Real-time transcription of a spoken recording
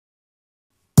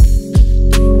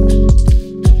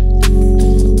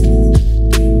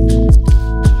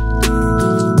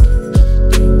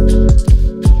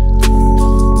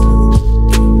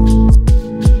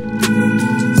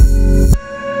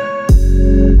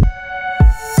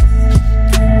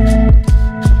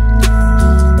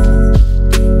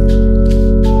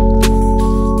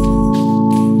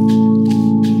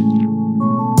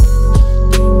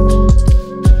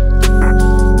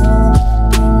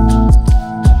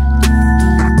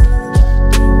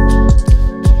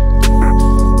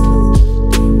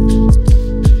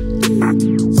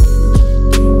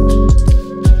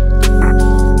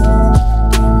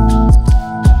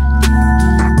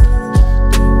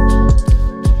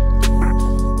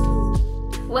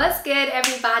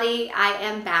everybody, I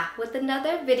am back with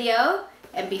another video.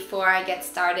 And before I get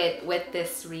started with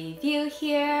this review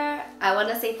here, I want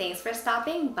to say thanks for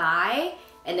stopping by.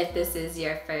 And if this is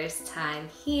your first time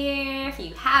here, if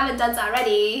you haven't done so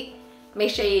already, make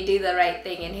sure you do the right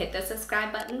thing and hit the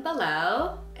subscribe button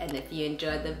below. And if you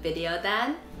enjoyed the video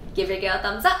then, give your girl a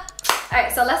thumbs up.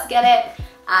 Alright, so let's get it.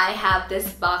 I have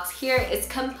this box here. It's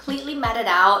completely matted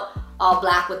out, all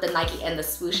black with the Nike and the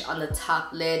swoosh on the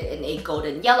top lid in a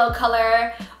golden yellow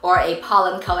color, or a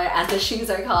pollen color as the shoes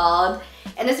are called.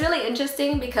 And it's really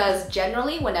interesting because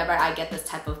generally whenever I get this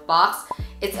type of box,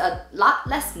 it's a lot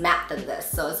less matte than this.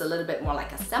 So it's a little bit more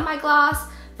like a semi-gloss,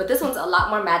 but this one's a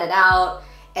lot more matted out.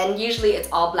 And usually it's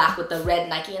all black with the red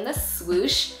Nike and the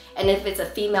swoosh. And if it's a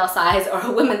female size or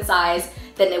a women's size,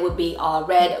 then it would be all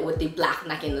red with the black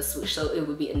Nike and the swoosh, so it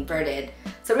would be inverted.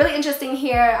 So really interesting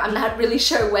here. I'm not really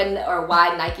sure when or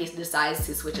why Nike decides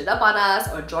to switch it up on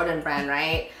us, or Jordan brand,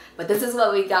 right? But this is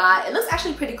what we got. It looks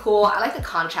actually pretty cool. I like the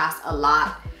contrast a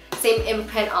lot. Same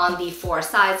imprint on the 4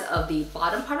 sides of the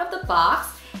bottom part of the box.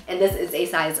 And this is a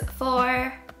size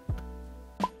 4.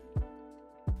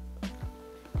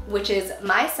 Which is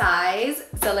my size.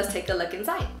 So let's take a look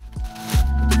inside.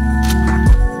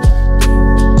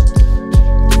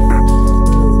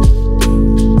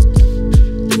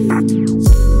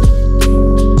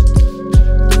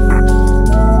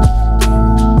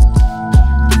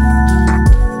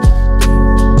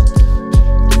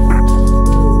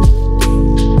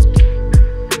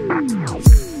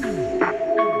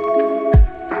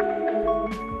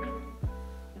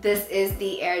 This is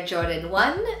the Air Jordan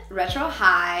 1 Retro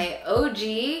High OG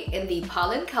in the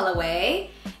Pollen colorway.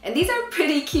 And these are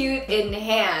pretty cute in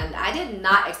hand. I did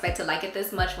not expect to like it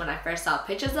this much when I first saw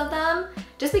pictures of them,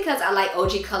 just because I like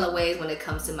OG colorways when it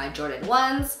comes to my Jordan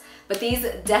 1s. But these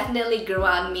definitely grew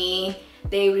on me.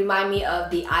 They remind me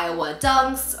of the Iowa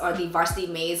Dunks or the Varsity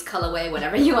Maze colorway,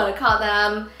 whatever you want to call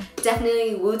them.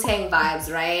 Definitely Wu-Tang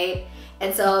vibes, right?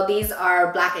 And so these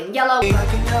are black and yellow.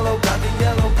 Black and yellow, black and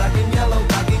yellow, black and yellow,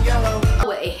 black and yellow.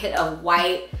 With a hit of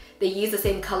white. They use the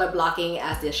same color blocking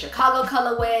as the Chicago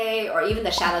colorway or even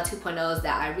the Shadow 2.0s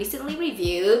that I recently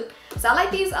reviewed. So I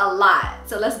like these a lot.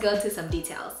 So let's go to some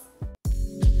details.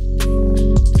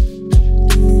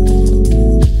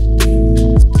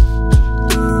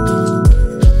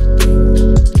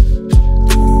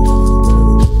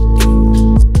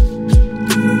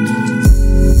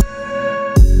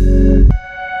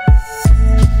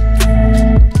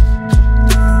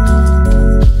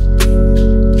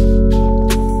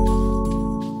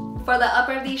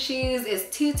 Shoes is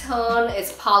two-tone,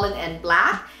 it's pollen and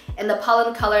black, and the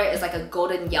pollen color is like a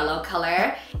golden yellow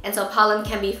color. And so pollen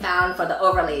can be found for the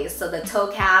overlays, so the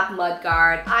toe cap, mud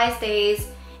guard, eye stays,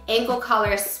 ankle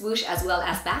collar, swoosh, as well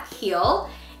as back heel.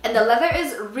 And the leather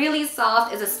is really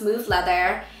soft, it's a smooth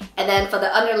leather. And then for the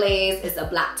underlays is a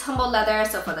black tumble leather,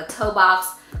 so for the toe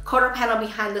box, quarter panel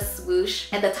behind the swoosh,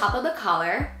 and the top of the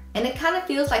collar. And it kind of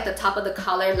feels like the top of the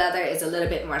collar leather is a little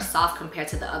bit more soft compared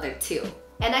to the other two.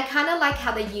 And I kind of like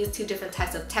how they use 2 different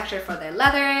types of texture for their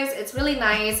leathers. It's really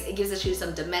nice. It gives the shoe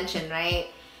some dimension, right?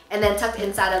 And then tucked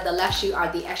inside of the left shoe are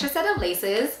the extra set of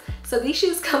laces. So these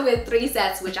shoes come with 3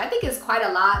 sets, which I think is quite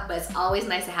a lot, but it's always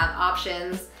nice to have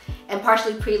options. And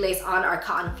partially pre-laced on are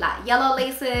cotton flat yellow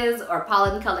laces or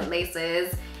pollen colored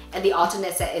laces. And the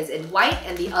alternate set is in white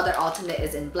and the other alternate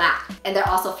is in black. And they're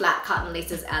also flat cotton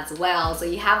laces as well. So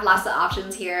you have lots of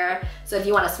options here. So if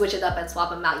you want to switch it up and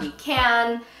swap them out, you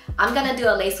can. I'm gonna do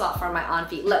a lace swap for my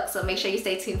on-feet look, so make sure you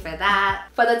stay tuned for that.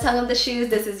 For the tongue of the shoes,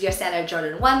 this is your standard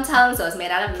Jordan 1 tongue, so it's made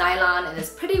out of nylon and it's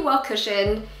pretty well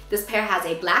cushioned. This pair has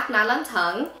a black nylon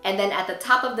tongue, and then at the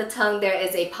top of the tongue there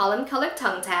is a pollen colored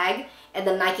tongue tag, and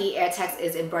the Nike Air text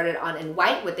is embroidered on in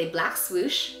white with a black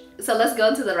swoosh. So let's go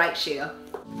into the right shoe.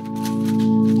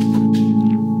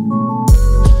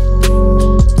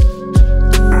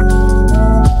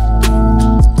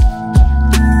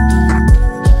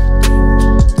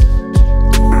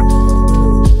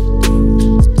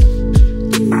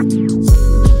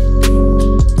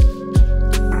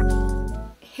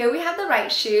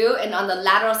 Shoe, and on the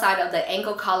lateral side of the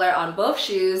ankle collar on both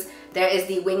shoes there is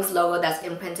the Wings logo that's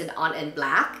imprinted on in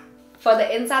black. For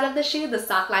the inside of the shoe, the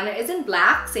sock liner is in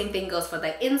black. Same thing goes for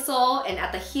the insole, and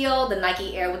at the heel the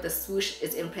Nike Air with the swoosh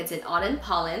is imprinted on in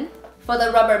pollen. For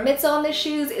the rubber midsole on the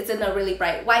shoes, it's in a really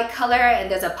bright white color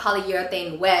and there's a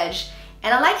polyurethane wedge.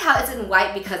 And I like how it's in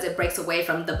white because it breaks away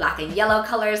from the black and yellow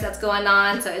colors that's going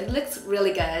on, so it looks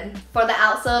really good. For the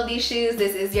outsole of these shoes,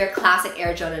 this is your classic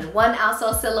Air Jordan 1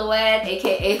 outsole silhouette,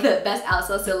 aka the best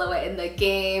outsole silhouette in the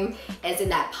game. And it's in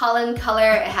that pollen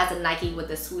color. It has a Nike with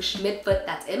the swoosh midfoot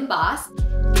that's embossed.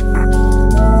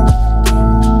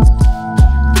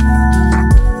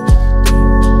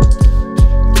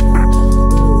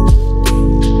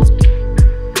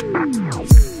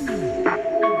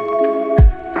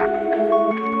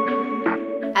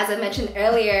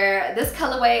 here. This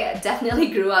colorway definitely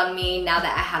grew on me now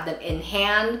that I have them in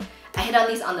hand. I hit on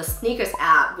these on the sneakers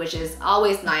app, which is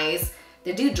always nice.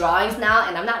 They do drawings now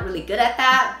and I'm not really good at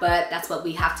that, but that's what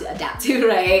we have to adapt to,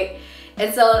 right?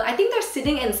 And so I think they're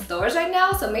sitting in stores right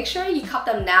now, so make sure you cop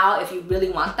them now if you really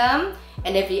want them.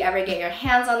 And if you ever get your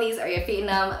hands on these or your feet in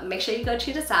them, make sure you go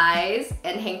true to size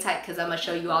and hang tight because I'm gonna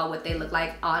show you all what they look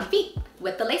like on feet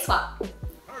with the lace swap.